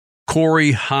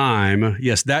Corey Heim.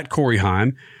 Yes, that Corey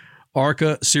Heim,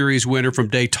 ARCA Series winner from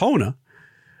Daytona.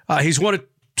 He's won it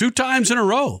 2 times in a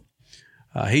row.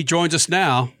 He joins us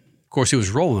now. Of course, he was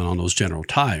rolling on those General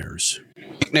Tires.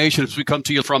 Nation, as we come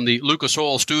to you from the Lucas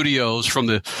Oil Studios from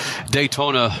the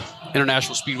Daytona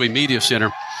International Speedway Media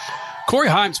Center, Corey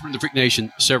Heim's been in the Freak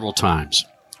Nation several times.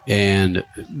 And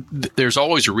there's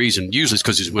always a reason. Usually it's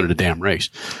because he's winning a damn race.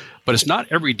 But it's not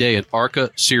every day an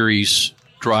ARCA Series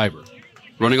driver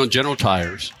running on General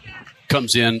Tires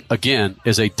comes in again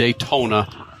as a Daytona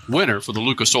winner for the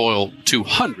Lucas Oil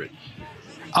 200.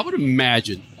 I would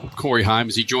imagine, Corey Heim,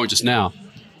 as he joins us now,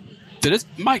 that it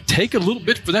might take a little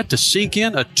bit for that to sink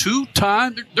in. A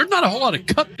 2-time, there's not a whole lot of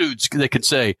Cup dudes that can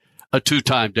say a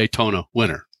 2-time Daytona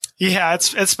winner. Yeah,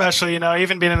 it's special,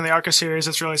 even being in the ARCA Series,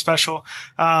 it's really special.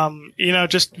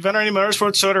 Just Venturini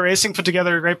Motorsports, Toyota Racing put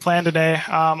together a great plan today.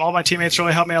 All my teammates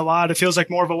really helped me a lot. It feels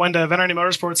like more of a win to Venturini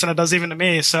Motorsports than it does even to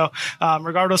me. So,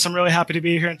 regardless, I'm really happy to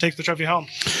be here and take the trophy home.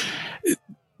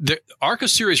 The ARCA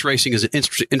Series racing is an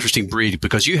interesting breed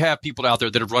because you have people out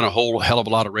there that have run a whole hell of a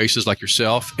lot of races like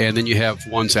yourself, and then you have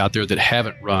ones out there that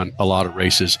haven't run a lot of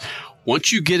races.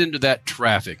 Once you get into that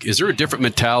traffic, is there a different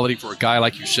mentality for a guy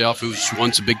like yourself who's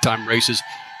won some big-time races,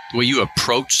 the way you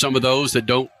approach some of those that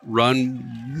don't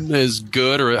run as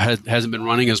good or hasn't been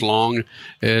running as long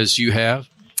as you have?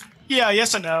 Yeah,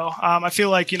 yes and no. I feel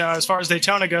like, as far as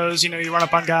Daytona goes, you run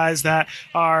up on guys that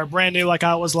are brand new like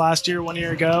I was last year, 1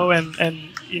 year ago, and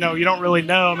you don't really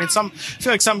know. I mean, I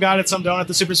feel like some got it, some don't at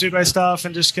the Super Speedway stuff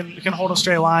and just can hold a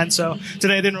straight line. So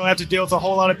today I didn't really have to deal with a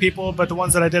whole lot of people, but the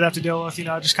ones that I did have to deal with,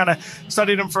 I just kind of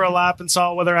studied them for a lap and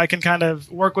saw whether I can kind of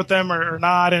work with them or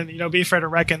not and, be afraid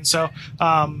of wrecking. So,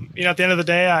 at the end of the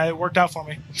day, it worked out for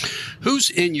me. Who's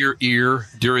in your ear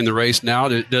during the race now?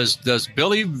 Does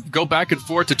Billy go back and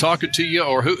forth to talking to you,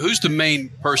 or who's the main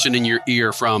person in your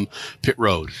ear from pit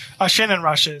road? Shannon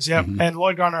Rush is, yep, and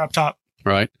Lloyd Garner up top.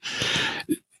 Right.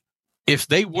 If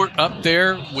they weren't up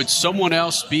there, would someone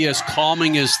else be as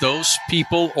calming as those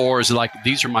people, or is it like,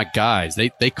 these are my guys?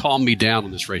 They calm me down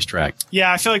on this racetrack?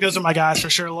 Yeah, I feel like those are my guys for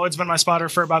sure. Lloyd's been my spotter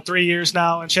for about 3 years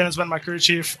now, and Shannon's been my crew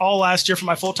chief all last year for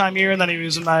my full-time year, and then he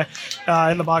was in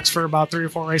the box for about 3 or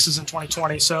 4 races in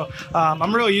 2020. So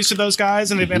I'm really used to those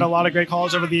guys, and they've made a lot of great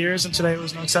calls over the years, and today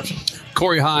was no exception.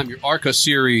 Corey Heim, your ARCA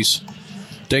Series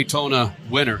Daytona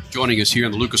winner, joining us here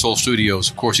in the Lucas Oil Studios.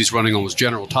 Of course, he's running on his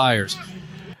General Tires.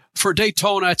 For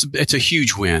Daytona, it's a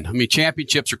huge win. I mean,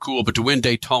 championships are cool, but to win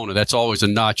Daytona, that's always a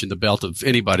notch in the belt of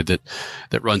anybody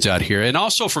that runs out here. And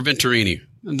also for Venturini,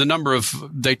 the number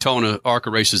of Daytona ARCA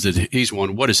races that he's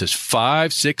won, what is this,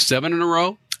 5, 6, 7 in a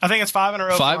row? I think it's 5 in a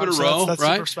row. 5 in a row, that's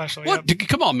right? Super special.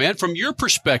 Come on, man. From your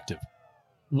perspective,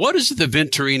 what is it that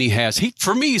Venturini has?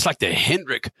 For me, he's like the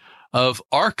Hendrick of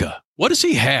ARCA. What does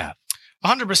he have?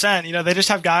 100%. They just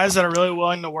have guys that are really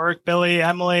willing to work. Billy,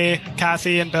 Emily,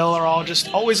 Kathy, and Bill are all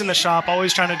just always in the shop,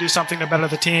 always trying to do something to better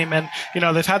the team. And,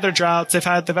 they've had their droughts. They've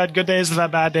had good days. They've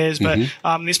had bad days. But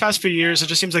these past few years, it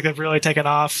just seems like they've really taken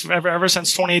off. Ever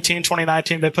since 2018,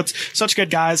 2019, they put such good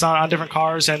guys on different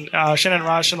cars. And Shannon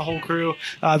Rush and the whole crew,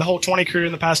 the whole 20 crew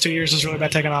in the past 2 years has really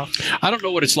been taking off. I don't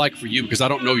know what it's like for you because I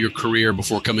don't know your career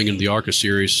before coming into the ARCA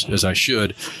Series as I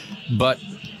should. But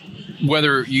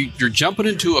whether you're jumping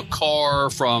into a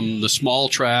car from the small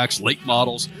tracks, late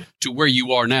models, to where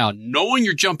you are now, knowing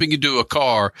you're jumping into a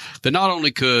car that not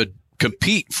only could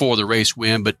compete for the race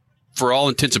win, but for all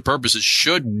intents and purposes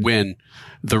should win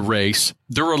the race,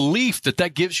 the relief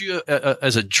that gives you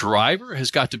as a driver has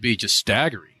got to be just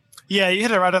staggering. Yeah, you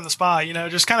hit it right on the spot.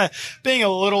 Just kind of being a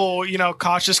little,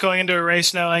 cautious going into a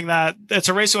race, knowing that it's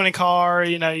a race-winning car.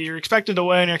 You're expected to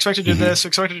win. You're expected to do this,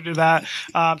 expected to do that.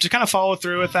 To kind of follow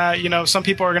through with that, some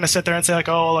people are going to sit there and say the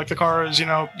car is,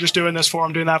 just doing this for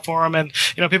them, doing that for them. And,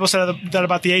 people said that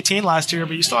about the 18 last year,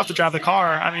 but you still have to drive the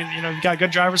car. I mean, you've got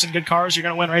good drivers and good cars. You're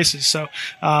going to win races. So,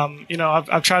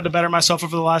 I've tried to better myself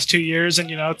over the last 2 years,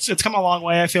 and, it's come a long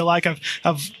way. I feel like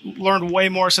I've learned way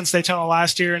more since Daytona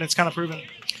last year, and it's kind of proven.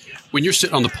 When you're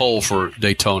sitting on the pole for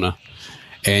Daytona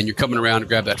and you're coming around to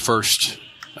grab that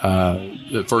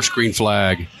the first green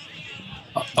flag,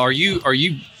 are you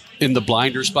in the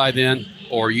blinders by then,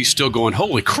 or are you still going,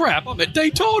 holy crap, I'm at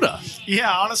Daytona?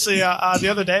 Yeah, honestly, the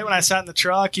other day when I sat in the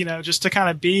truck, just to kind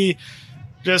of be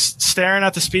just staring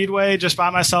at the speedway just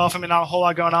by myself. I mean, not a whole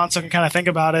lot going on, so I can kind of think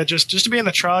about it. Just to be in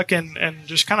the truck and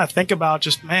just kind of think about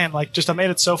I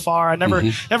made it so far. I never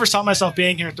saw myself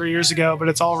being here 3 years ago, but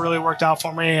it's all really worked out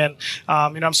for me. And,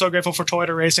 I'm so grateful for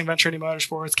Toyota Racing, Venturini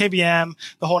Motorsports, KBM,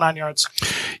 the whole 9 yards.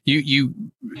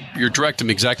 You're directing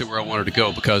me exactly where I wanted to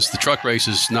go, because the truck race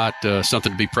is not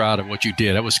something to be proud of what you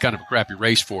did. That was kind of a crappy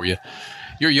race for you.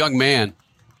 You're a young man.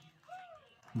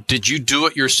 Did you do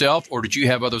it yourself, or did you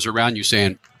have others around you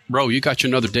saying, bro, you got you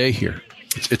another day here?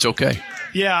 It's okay.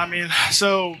 Yeah, I mean,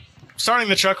 so starting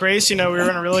the truck race, we were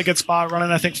in a really good spot,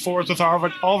 running I think fourth with all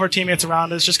of our teammates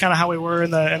around us, just kind of how we were in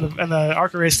the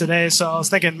ARCA race today. So I was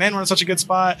thinking, man, we're in such a good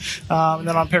spot. And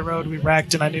then on pit road we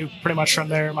wrecked, and I knew pretty much from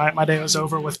there my day was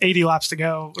over with 80 laps to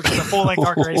go, which is a full length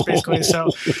ARCA race basically. So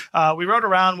we rode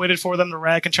around, waited for them to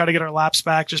wreck, and try to get our laps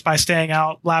back just by staying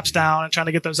out, laps down, and trying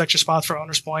to get those extra spots for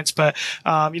owners points. But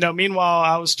meanwhile,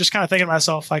 I was just kind of thinking to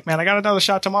myself, like, man, I got another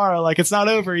shot tomorrow. Like, it's not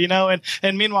over,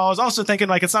 And meanwhile, I was also thinking,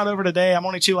 like, it's not over today. I'm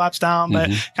only 2 laps down, but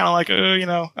kind of like,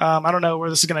 I don't know where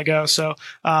this is going to go. So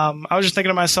I was just thinking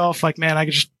to myself, like, man, I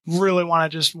could just really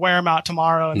want to just wear them out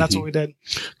tomorrow. And that's what we did.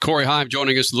 Corey Heim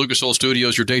joining us at the Lucas Oil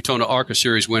Studios, your Daytona ARCA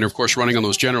Series winner, of course, running on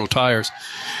those General tires.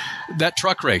 That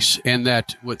truck race and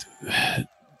that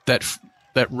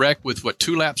wreck with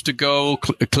 2 laps to go,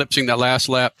 eclipsing that last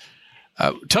lap.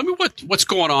 Tell me what's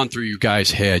going on through you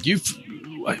guys' head.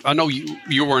 I know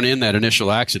you weren't in that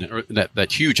initial accident or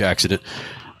that huge accident.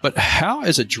 But how,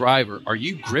 as a driver, are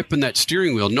you gripping that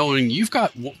steering wheel knowing you've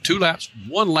got 2 laps,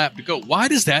 1 lap to go? Why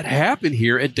does that happen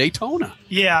here at Daytona?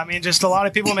 Yeah, I mean, just a lot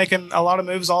of people making a lot of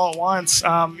moves all at once.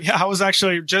 I was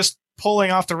actually just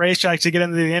pulling off the racetrack to get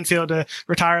into the infield to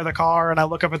retire the car, and I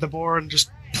look up at the board and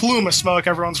just plume of smoke.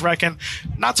 Everyone's wrecking.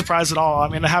 Not surprised at all. I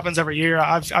mean, it happens every year.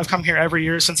 I've come here every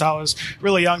year since I was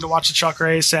really young to watch the truck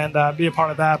race and be a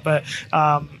part of that. But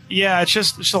it's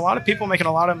just a lot of people making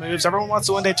a lot of moves. Everyone wants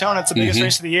to win Daytona. It's the biggest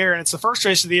race of the year, and it's the first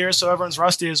race of the year, so everyone's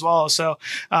rusty as well. So,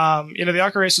 the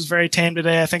ARCA race was very tame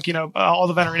today. I think, all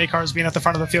the Venturini cars being at the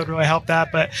front of the field really helped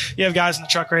that. But you have guys in the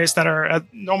truck race that are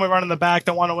normally running the back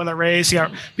that want to win the race. You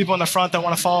got people in the front that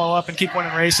want to follow up and keep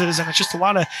winning races, and it's just a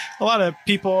lot of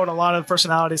people and a lot of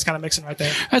personalities kind of mixing right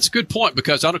there. That's a good point,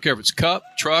 because I don't care if it's Cup,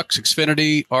 Trucks,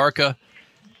 Xfinity, ARCA.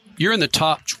 You're in the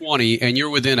top 20 and you're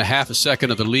within a half a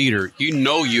second of the leader.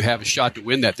 You have a shot to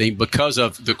win that thing because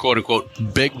of the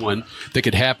quote-unquote big one that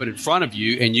could happen in front of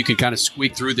you, and you can kind of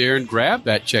squeak through there and grab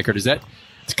that checker.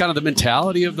 It's kind of the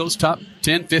mentality of those top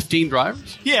 10, 15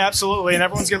 drivers? Yeah, absolutely. And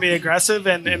everyone's going to be aggressive.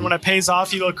 And when it pays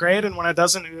off, you look great. And when it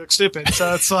doesn't, you look stupid.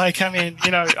 So it's like, I mean,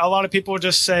 a lot of people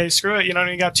just say, screw it.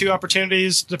 You got 2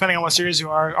 opportunities, depending on what series you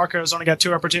are. ARCA's only got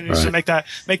 2 opportunities to make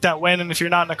that win. And if you're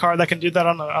not in a car that can do that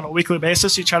on a weekly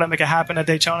basis, you try to make it happen at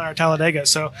Daytona or Talladega.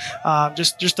 So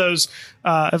just those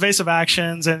evasive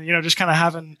actions and, just kind of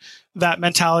having that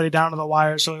mentality down to the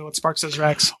wire is really what sparks those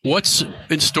wrecks. What's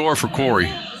in store for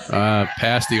Corey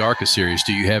past the ARCA series?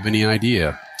 Do you have any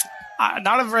idea?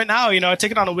 Not of right now. I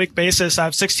take it on a week basis. I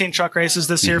have 16 truck races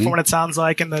this year, from what it sounds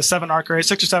like, and the 6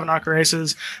 or 7 ARCA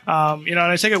races. And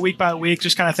I take it week by week,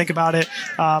 just kind of think about it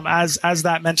as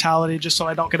that mentality, just so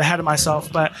I don't get ahead of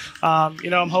myself. But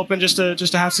I'm hoping just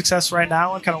to have success right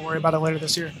now and kind of worry about it later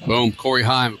this year. Boom, Corey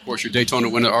Heim, of course, your Daytona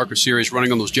winner ARCA series,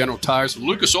 running on those General tires.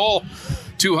 Lucas Oil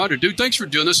 200, dude. Thanks for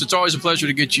doing this. It's always a pleasure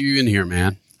to get you in here,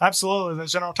 man. Absolutely,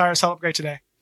 those General tires held up great today.